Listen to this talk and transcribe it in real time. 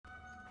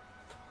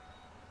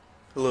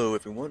Hello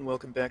everyone,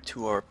 welcome back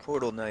to our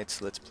Portal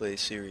Knights Let's Play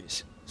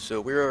series.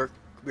 So we are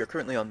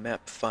currently on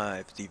map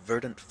 5, the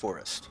Verdant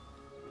Forest.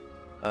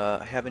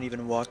 I haven't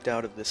even walked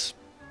out of this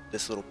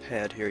little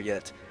pad here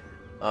yet.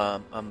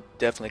 I'm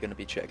definitely going to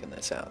be checking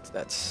this out.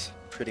 That's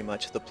pretty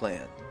much the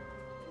plan.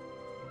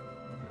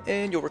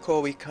 And you'll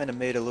recall we kind of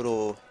made a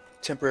little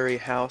temporary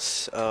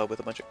house with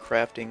a bunch of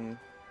crafting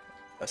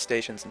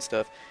stations and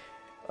stuff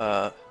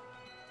uh,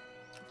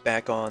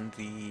 back on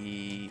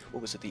the,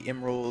 what was it, the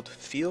Emerald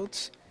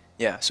Fields?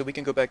 Yeah, so we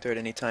can go back there at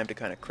any time to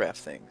kind of craft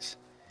things.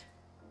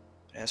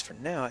 But as for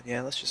now,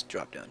 yeah, let's just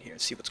drop down here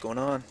and see what's going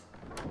on.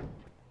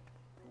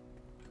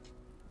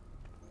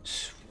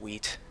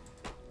 Sweet.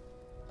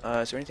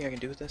 Is there anything I can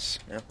do with this?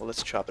 No? Well,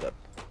 let's chop it up.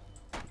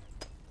 Do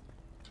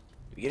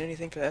we get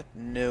anything for that?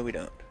 No, we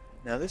don't.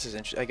 Now this is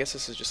interesting. I guess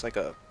this is just like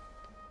a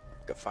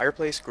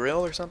fireplace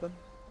grill or something?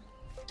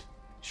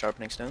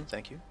 Sharpening stone,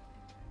 thank you.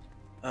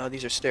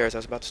 These are stairs. I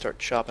was about to start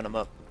chopping them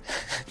up,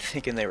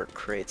 thinking they were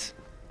crates.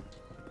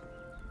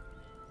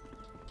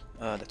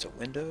 That's a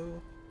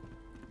window.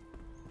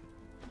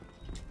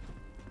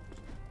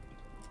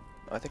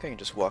 Oh, I think I can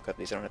just walk up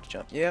these. I don't have to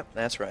jump. Yep,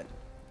 that's right.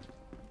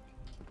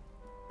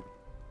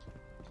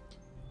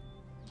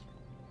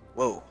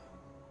 Whoa.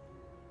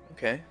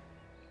 Okay.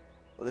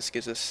 Well, this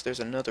gives us...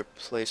 There's another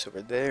place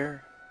over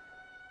there.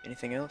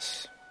 Anything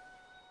else?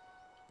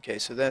 Okay,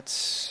 so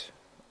that's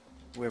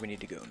where we need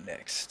to go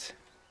next.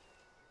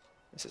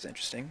 This is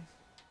interesting.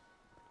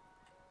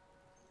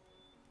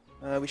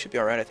 We should be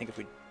alright, I think, if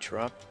we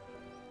drop...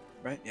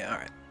 Right? Yeah,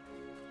 alright.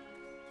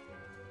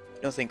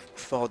 Don't think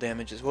fall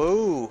damage is...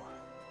 Whoa!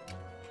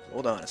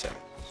 Hold on a second.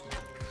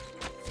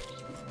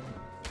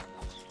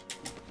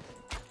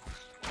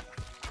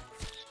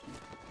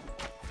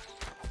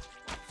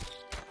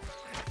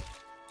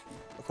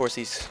 Of course,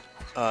 these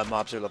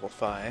mobs are level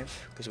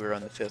 5, because we're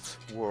on the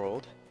 5th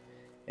world.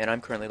 And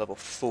I'm currently level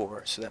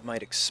 4, so that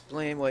might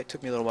explain why it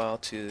took me a little while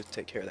to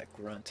take care of that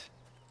grunt.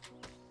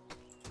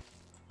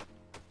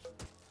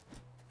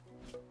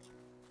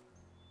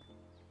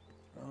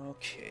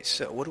 Okay,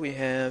 so what do we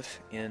have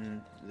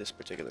in this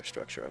particular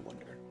structure, I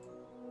wonder?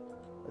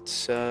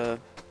 Let's build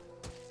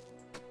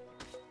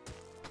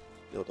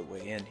a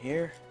way in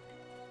here.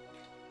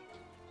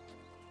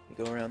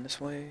 We go around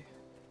this way?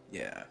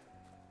 Yeah.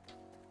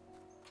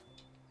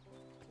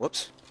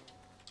 Whoops.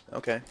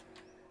 Okay.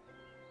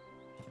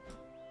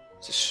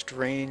 It's a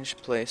strange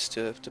place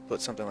to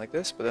put something like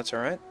this, but that's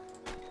alright.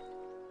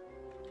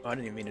 Oh, I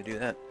didn't even mean to do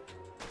that.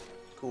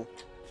 Cool.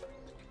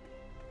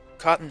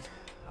 Cotton.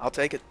 I'll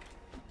take it.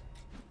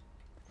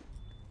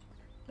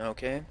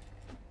 Okay.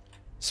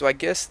 So I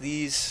guess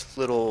these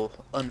little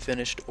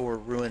unfinished or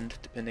ruined,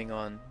 depending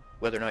on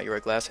whether or not you're a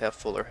glass half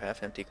full or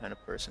half empty kind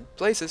of person,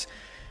 places,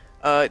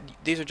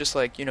 these are just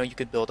like, you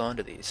could build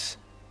onto these.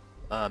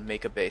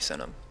 Make a base in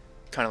them.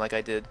 Kind of like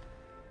I did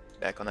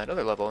back on that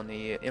other level in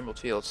the Emerald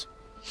Fields.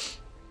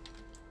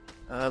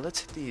 Let's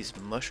hit these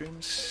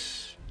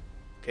mushrooms.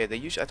 Okay,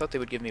 I thought they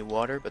would give me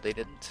water, but they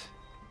didn't.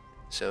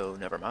 So,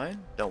 never mind.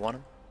 Don't want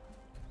them.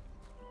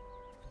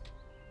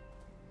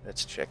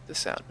 Let's check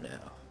this out now.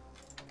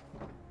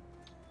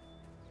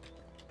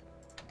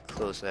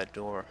 Close that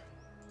door.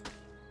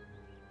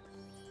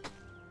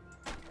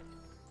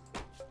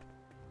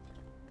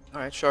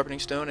 Alright, sharpening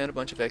stone and a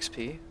bunch of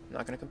XP.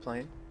 Not gonna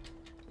complain.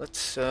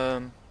 Let's,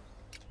 Oh,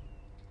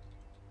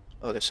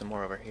 there's some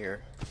more over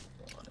here.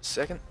 Hold on a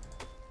second.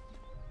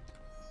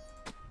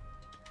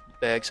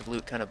 Bags of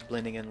loot kind of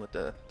blending in with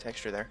the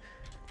texture there.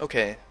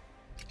 Okay.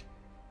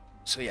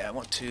 So yeah, I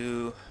want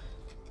to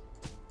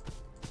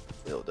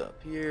build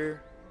up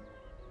here.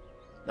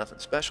 Nothing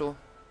special.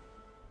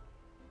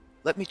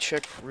 Let me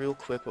check real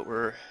quick what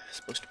we're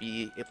supposed to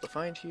be able to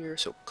find here.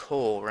 So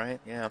coal, right?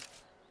 Yeah.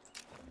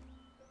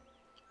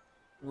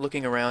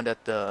 Looking around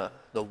at the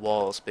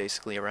walls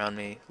basically around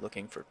me,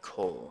 looking for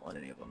coal on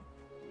any of them.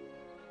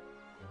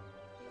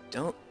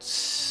 Don't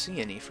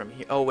see any from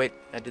here. Oh wait,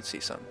 I did see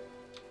some.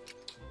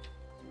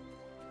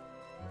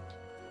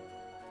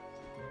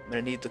 I'm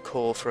gonna need the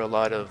coal for a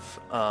lot of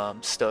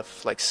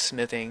stuff like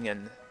smithing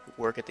and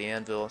work at the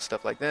anvil and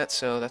stuff like that,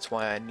 so that's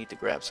why I need to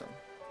grab some.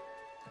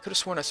 I could have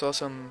sworn I saw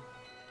some...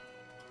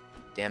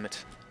 Damn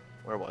it.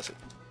 Where was it?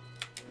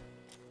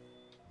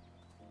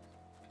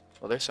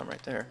 Well, there's some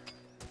right there.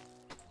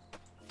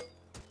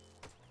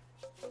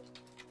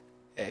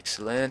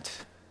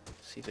 Excellent.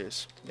 See if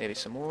there's maybe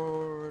some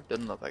more.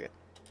 Doesn't look like it.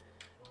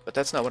 But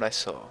that's not what I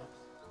saw.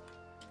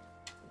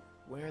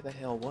 Where the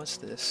hell was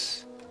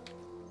this?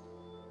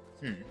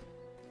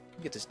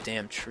 Get this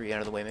damn tree out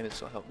of the way. Maybe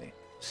this will help me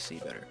see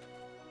better.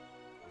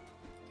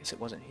 Guess it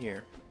wasn't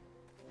here.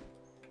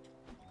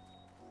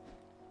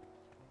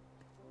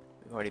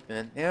 We've already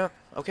been... Yeah,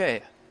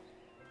 okay.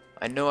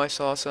 I know I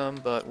saw some,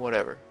 but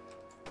whatever.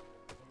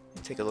 Let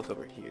me take a look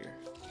over here.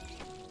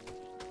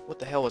 What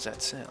the hell was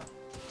that sound?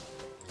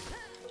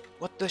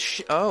 What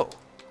the Oh,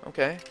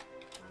 okay.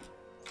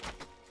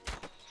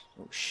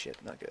 Oh shit,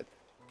 not good.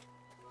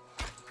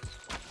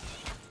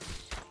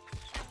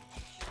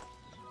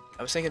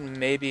 I was thinking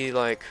maybe,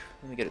 like,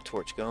 let me get a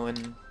torch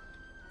going.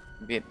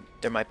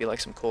 There might be like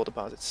some coal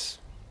deposits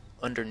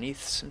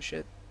underneath some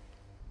shit.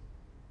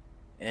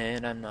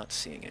 And I'm not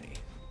seeing any.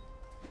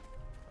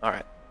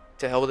 Alright,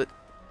 to hell with it.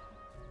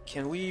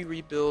 Can we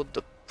rebuild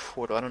the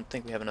portal? I don't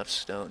think we have enough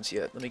stones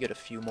yet. Let me get a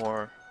few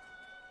more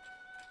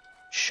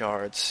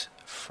shards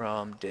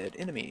from dead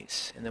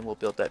enemies, and then we'll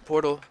build that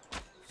portal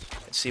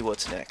and see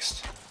what's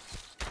next.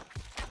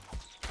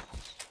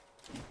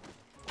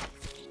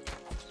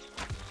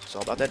 It's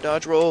all about that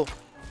dodge roll.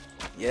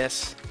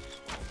 Yes.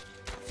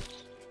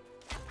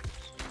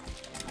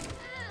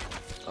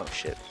 Oh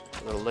shit,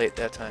 a little late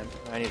that time.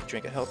 I need to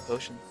drink a health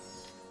potion.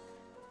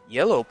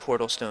 Yellow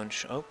portal stone.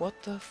 Oh,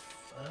 what the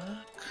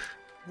fuck?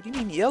 What do you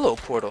mean yellow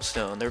portal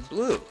stone? They're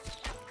blue.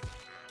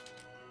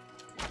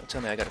 Don't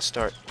tell me I gotta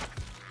start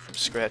from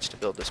scratch to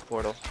build this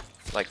portal.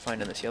 Like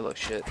finding this yellow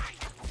shit.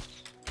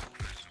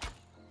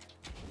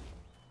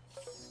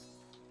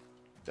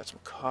 Got some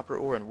copper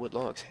ore and wood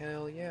logs.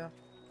 Hell yeah.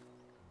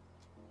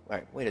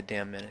 Alright, wait a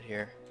damn minute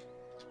here.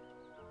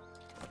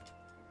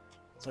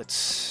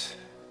 Let's...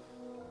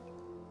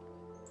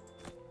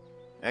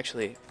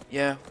 Actually,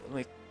 yeah,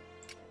 wait.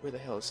 Where the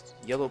hell is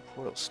yellow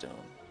portal stone?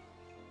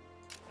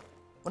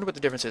 Wonder what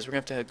the difference is. We're gonna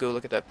have to go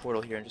look at that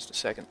portal here in just a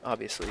second,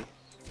 obviously.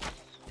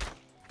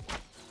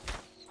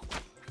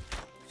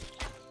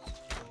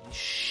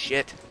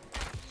 Shit.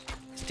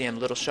 This damn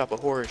little shop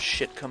of horrors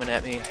shit coming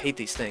at me. I hate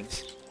these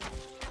things.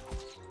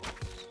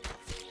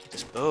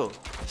 This bow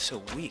is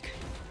so weak.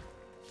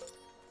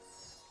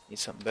 Need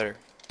something better.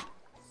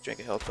 Drink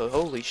a health potion.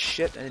 Holy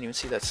shit, I didn't even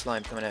see that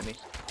slime coming at me.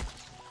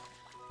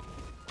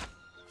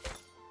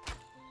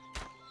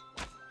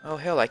 Oh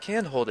hell, I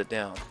can hold it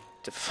down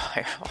to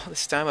fire. All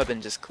this time I've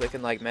been just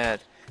clicking like mad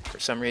for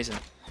some reason.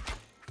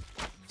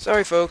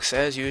 Sorry folks,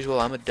 as usual,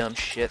 I'm a dumb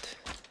shit.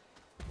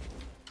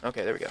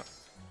 Okay, there we go.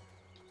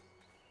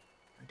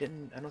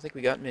 I don't think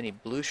we got many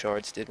blue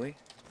shards, did we?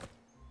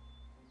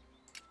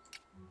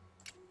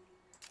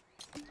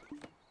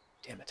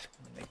 Damn it.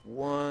 I'm gonna make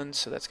one,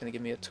 so that's gonna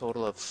give me a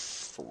total of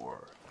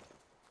 4.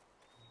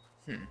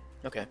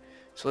 Okay.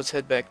 So let's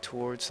head back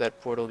towards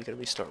that portal. We gotta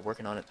restart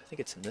working on it. I think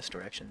it's in this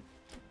direction.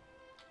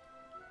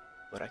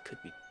 But I could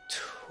be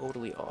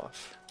totally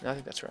off. No, I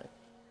think that's right.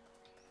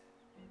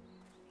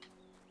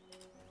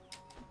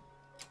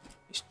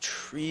 These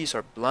trees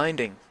are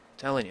blinding, I'm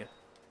telling you.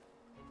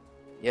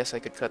 Yes, I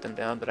could cut them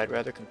down, but I'd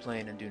rather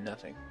complain and do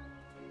nothing.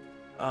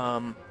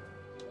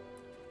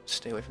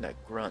 Stay away from that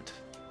grunt.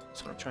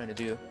 That's what I'm trying to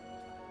do.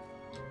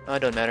 Oh, it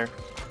doesn't matter.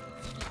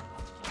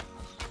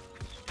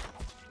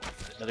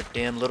 Another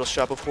damn little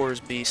shop of horrors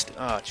beast.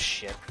 Oh,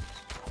 shit.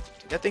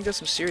 Dude, that thing does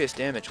some serious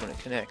damage when it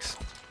connects.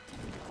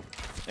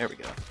 There we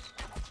go.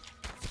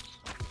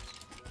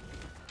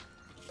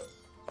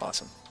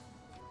 Awesome.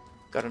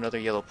 Got another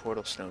yellow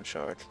portal stone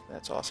shard.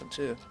 That's awesome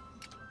too.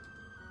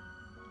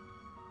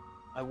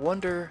 I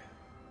wonder...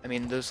 I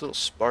mean, those little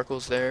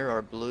sparkles there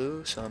are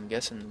blue, so I'm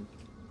guessing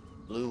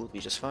blue will be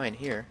just fine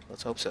here.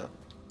 Let's hope so.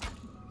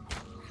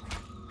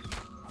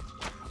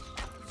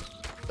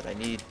 But I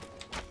need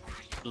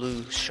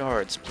blue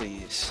shards,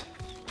 please.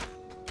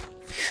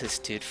 This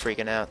dude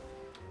freaking out.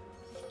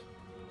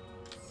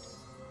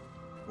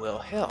 Well,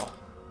 hell.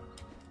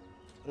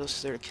 What else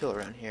is there to kill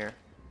around here?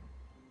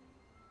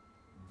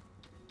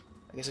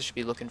 I guess I should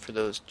be looking for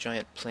those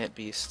giant plant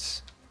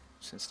beasts,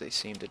 since they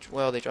seem to...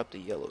 Well, they dropped the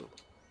yellow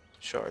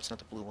shards, not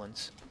the blue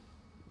ones.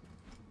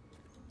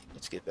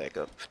 Let's get back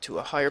up to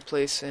a higher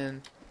place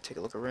and take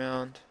a look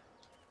around.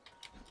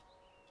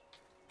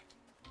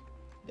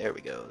 There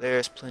we go.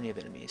 There's plenty of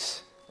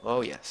enemies.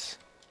 Oh, yes.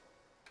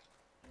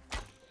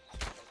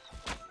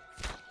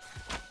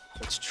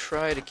 Let's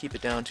try to keep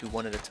it down to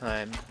one at a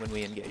time when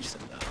we engage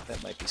them, though.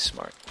 That might be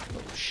smart.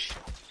 Oh, shit.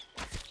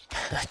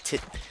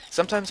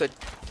 Sometimes I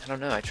don't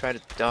know, I try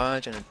to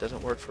dodge and it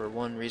doesn't work for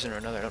one reason or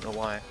another. I don't know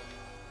why.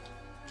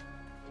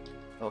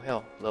 Oh,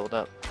 hell. Leveled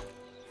up.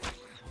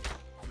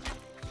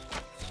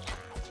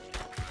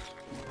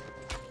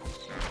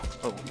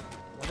 Oh,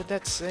 what did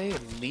that say?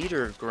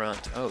 Leader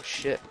grunt. Oh,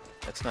 shit.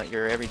 That's not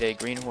your everyday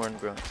greenhorn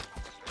grunt.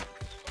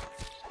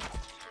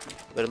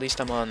 But at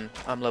least I'm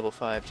level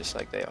 5 just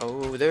like they...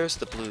 Oh, there's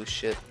the blue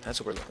shit.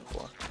 That's what we're looking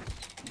for.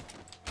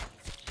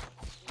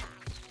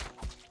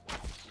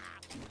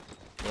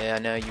 Yeah,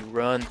 now you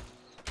run. I'm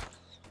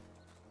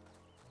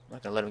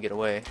not gonna let him get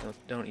away.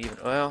 Don't even...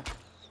 Well...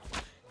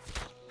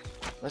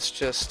 Let's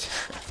just...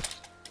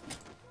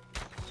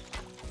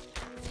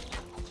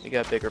 We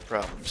got bigger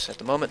problems at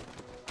the moment.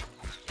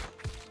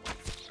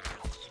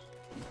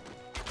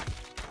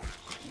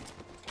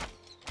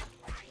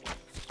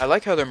 I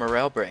like how their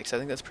morale breaks. I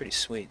think that's pretty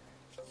sweet.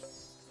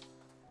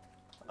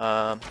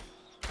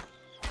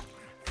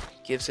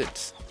 Gives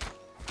it...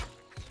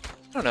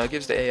 I don't know, it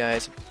gives the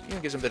AIs... You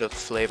know, gives them a bit of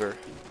flavor.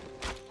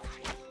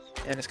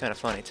 And it's kind of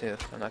funny, too.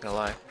 I'm not gonna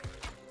lie.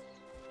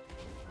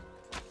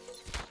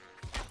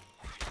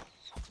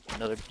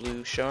 Another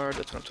blue shard.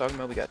 That's what I'm talking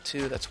about. We got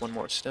 2. That's 1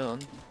 more stone.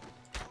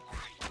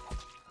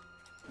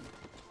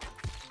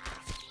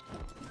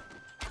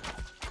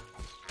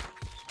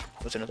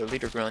 What's another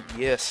leader grunt?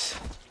 Yes.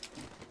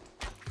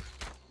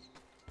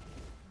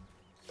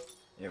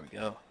 There we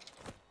go.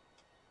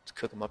 Let's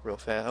cook them up real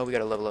fast. Oh, we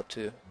gotta level up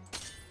too.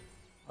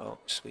 Oh,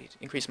 sweet.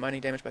 Increase mining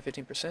damage by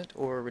 15%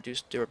 or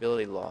reduce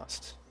durability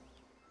lost.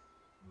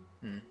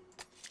 Let's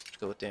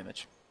go with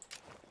damage.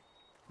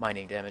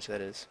 Mining damage, that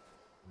is.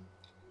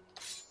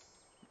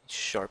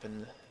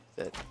 Sharpen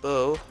that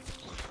bow.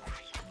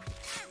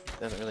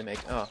 Doesn't really make...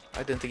 Oh,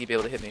 I didn't think he'd be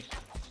able to hit me.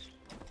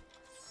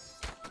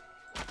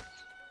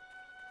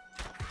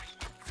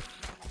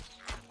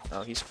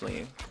 Oh, he's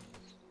fleeing.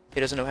 He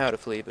doesn't know how to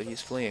flee, but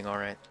he's fleeing,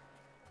 alright.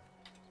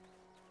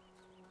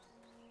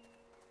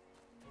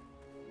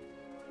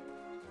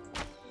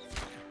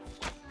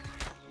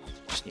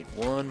 Just need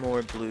one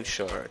more blue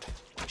shard.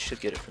 I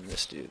should get it from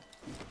this dude.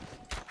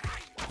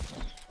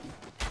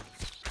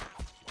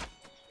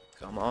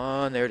 Come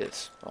on, there it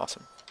is.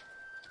 Awesome.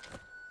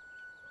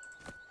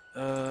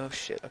 Oh,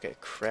 shit. Okay,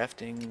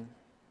 crafting.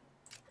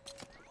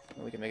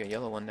 Well, we can make a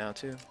yellow one now,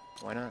 too.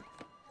 Why not?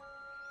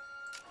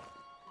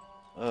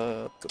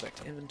 Go back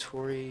to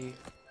inventory.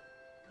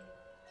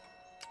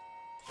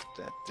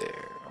 Put that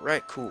there.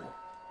 Alright, cool.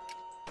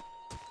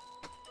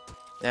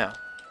 Now,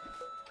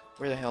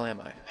 where the hell am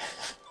I?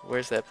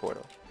 Where's that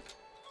portal?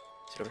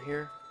 Is it over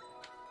here?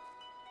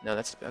 No,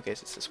 that's... Okay,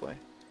 so it's this way.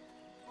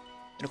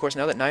 And of course,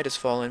 now that night has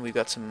fallen, we've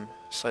got some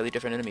slightly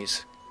different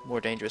enemies. More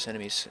dangerous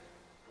enemies.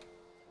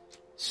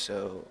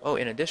 So... Oh,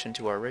 in addition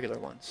to our regular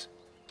ones.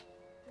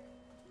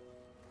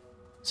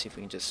 Let's see if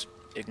we can just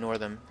ignore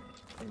them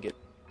and get...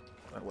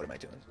 What am I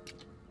doing?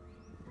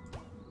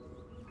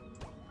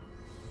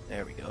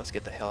 There we go. Let's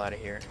get the hell out of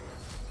here.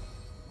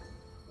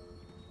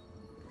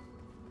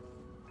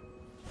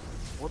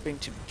 Warping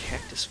to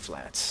Cactus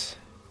Flats.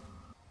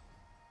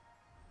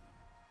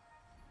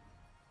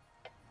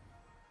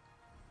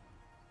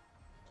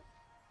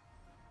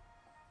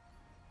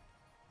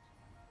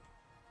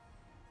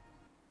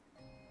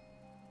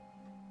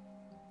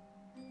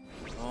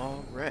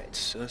 Alright,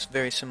 so it's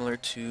very similar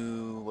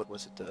to, what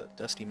was it, the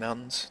Dusty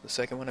Mountains, the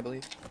second one, I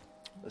believe.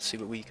 Let's see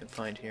what we can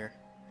find here.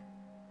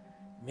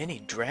 Many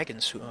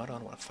dragons who... I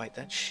don't want to fight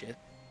that shit.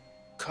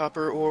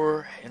 Copper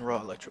ore and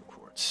raw electro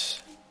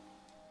quartz.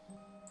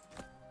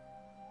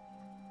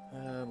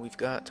 We've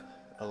got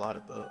a lot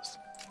of both.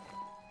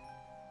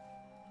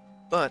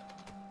 But,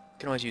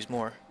 can always use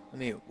more. Let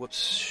me,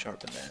 whoops,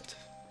 sharpen that.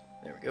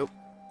 There we go.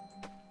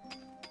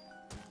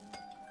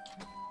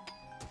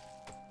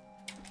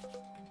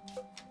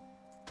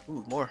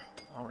 Ooh, more.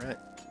 Alright.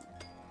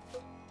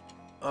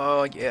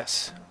 Oh,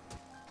 yes.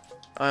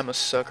 I'm a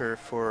sucker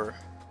for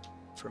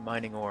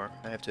mining ore,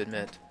 I have to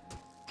admit.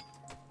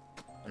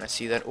 When I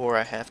see that ore,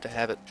 I have to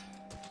have it.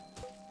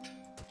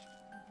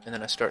 And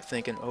then I start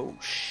thinking, oh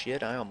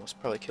shit, I almost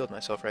probably killed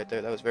myself right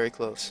there. That was very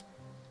close.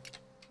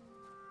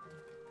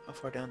 How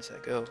far down does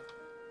that go?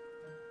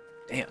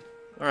 Damn.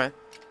 Alright.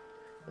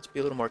 Let's be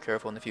a little more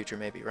careful in the future,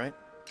 maybe, right?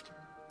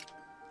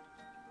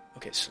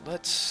 Okay, so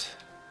let's...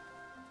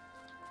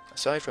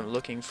 Aside from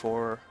looking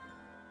for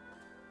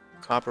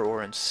copper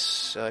ore and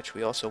such,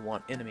 we also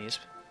want enemies,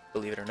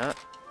 believe it or not.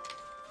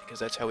 Because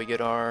that's how we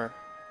get our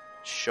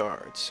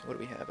shards. What do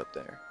we have up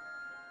there?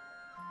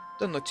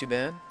 Doesn't look too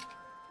bad.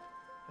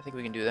 I think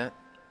we can do that.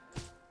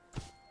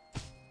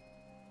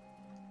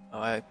 Oh,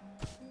 I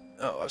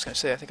was gonna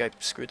say, I think I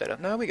screwed that up.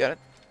 No, we got it.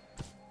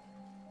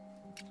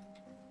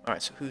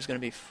 Alright, so who's gonna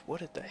be...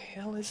 What the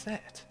hell is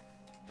that?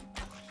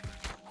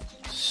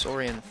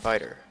 Saurian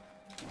fighter.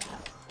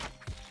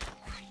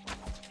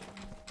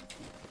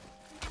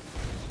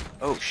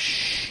 Oh,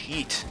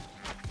 shit.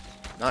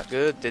 Not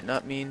good. Did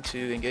not mean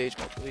to engage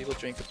multiple people.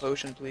 Drink the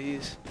potion,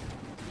 please.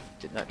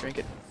 Did not drink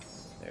it.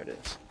 There it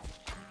is.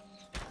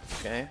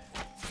 Okay.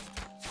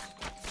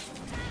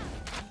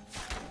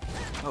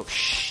 Oh,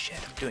 shit.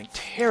 I'm doing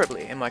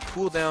terribly. And my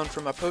cooldown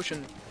for my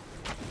potion...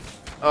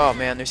 Oh,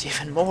 man. There's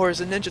even more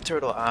as a Ninja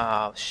Turtle.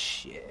 Oh,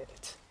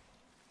 shit.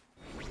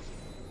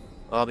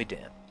 I'll be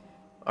damned.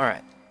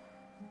 Alright.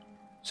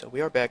 So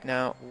we are back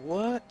now.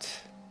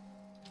 What?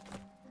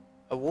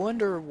 I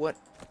wonder what...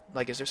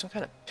 Like, is there some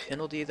kind of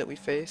penalty that we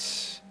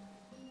face?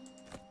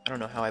 I don't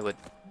know how I would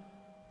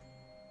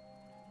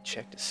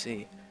check to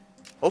see.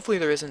 Hopefully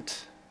there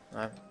isn't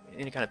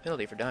any kind of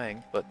penalty for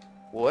dying, but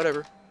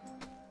whatever.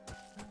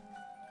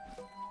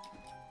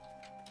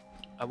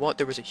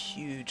 There was a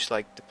huge,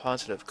 like,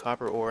 deposit of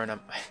copper ore, and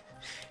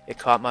it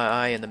caught my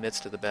eye in the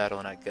midst of the battle,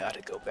 and I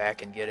gotta go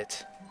back and get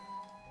it.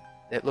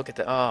 Look at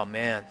the... Oh,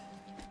 man.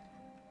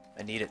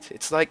 I need it.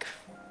 It's like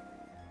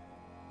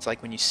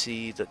when you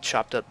see the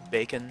chopped up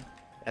bacon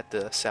at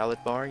the salad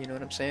bar, you know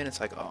what I'm saying? It's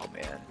like, oh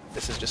man,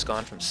 this has just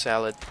gone from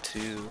salad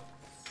to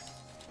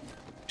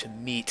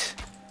meat,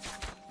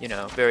 you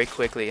know, very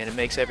quickly, and it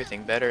makes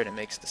everything better, and it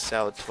makes the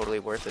salad totally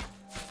worth it.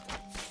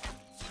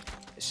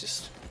 It's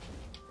just,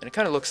 and it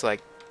kind of looks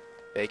like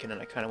bacon, and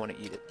I kind of want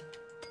to eat it.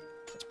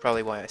 That's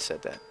probably why I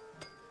said that.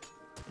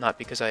 Not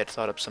because I had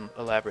thought up some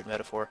elaborate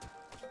metaphor.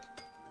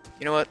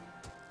 You know what?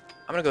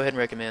 I'm gonna go ahead and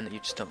recommend that you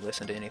just don't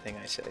listen to anything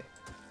I say.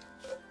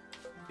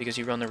 Because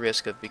you run the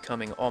risk of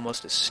becoming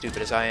almost as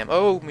stupid as I am.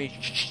 Oh, me...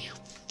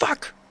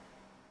 Fuck!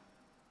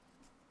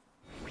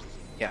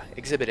 Yeah,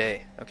 Exhibit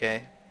A,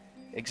 okay?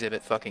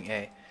 Exhibit fucking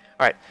A.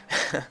 Alright.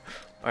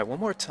 Alright, one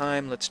more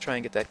time. Let's try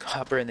and get that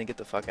copper and then get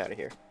the fuck out of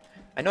here.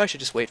 I know I should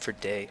just wait for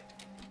day.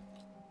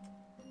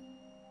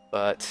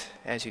 But,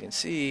 as you can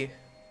see,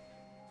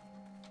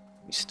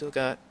 we still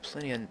got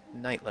plenty of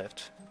night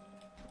left.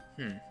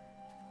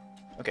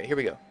 Okay, here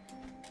we go.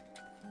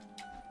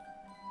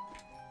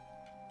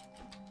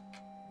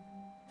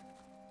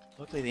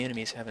 Luckily the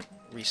enemies haven't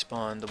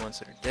respawned, the ones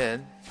that are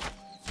dead.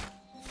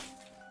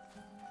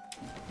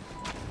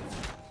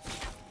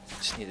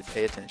 Just need to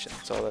pay attention.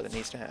 That's all that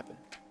needs to happen.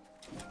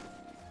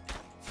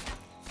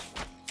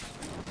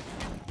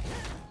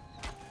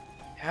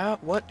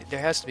 What? There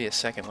has to be a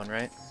second one,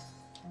 right?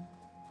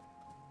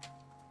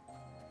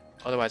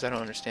 Otherwise I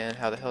don't understand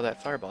how the hell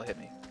that fireball hit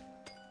me.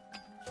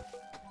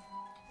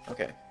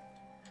 Okay.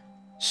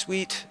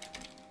 Sweet.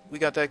 We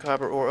got that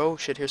copper ore. Oh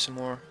shit, here's some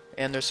more.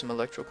 And there's some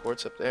electro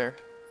quartz up there.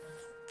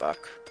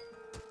 Fuck.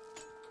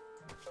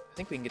 I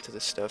think we can get to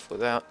this stuff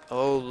without...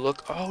 Oh,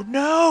 look. Oh,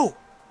 no!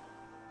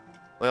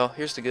 Well,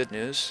 here's the good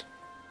news.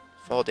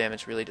 Fall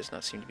damage really does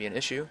not seem to be an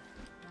issue.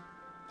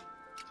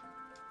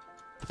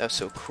 That was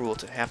so cruel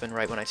to happen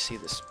right when I see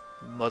this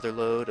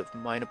motherload of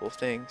mineable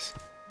things.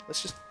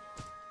 Let's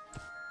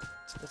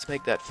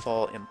make that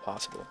fall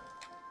impossible.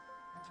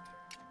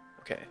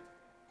 Okay.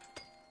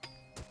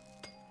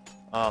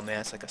 Oh man,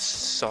 it's like a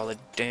solid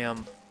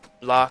damn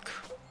block.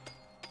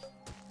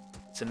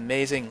 It's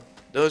amazing.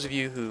 Those of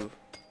you who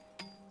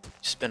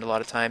spend a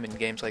lot of time in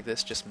games like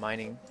this just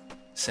mining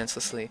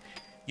senselessly,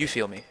 you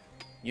feel me.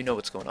 You know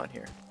what's going on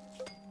here.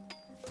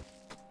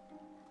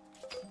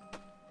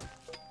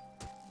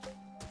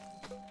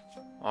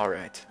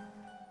 Alright.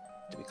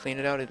 Did we clean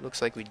it out? It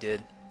looks like we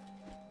did.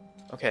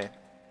 Okay.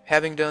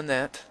 Having done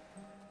that,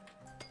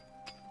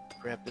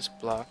 grab this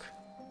block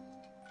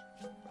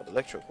of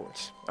electro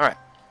quartz. Alright.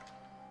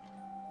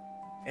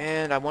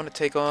 And I want to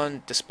take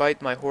on,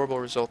 despite my horrible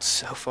results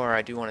so far,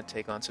 I do want to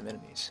take on some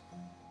enemies.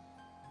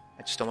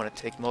 I just don't want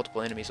to take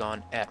multiple enemies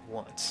on at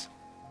once.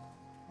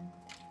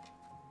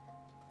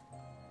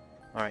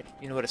 Alright,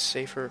 you know what a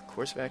safer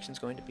course of action is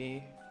going to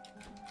be?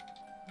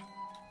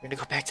 We're going to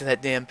go back to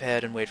that damn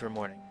pad and wait for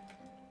morning.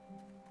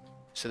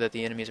 So that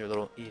the enemies are a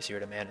little easier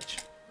to manage.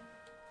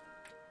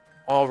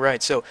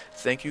 Alright, so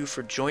thank you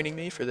for joining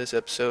me for this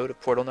episode of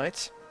Portal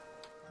Knights.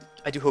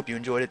 I do hope you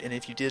enjoyed it, and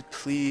if you did,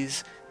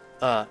 please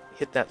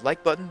hit that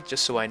like button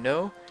just so I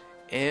know.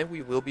 And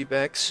we will be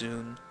back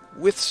soon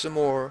with some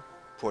more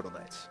Portal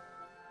Knights.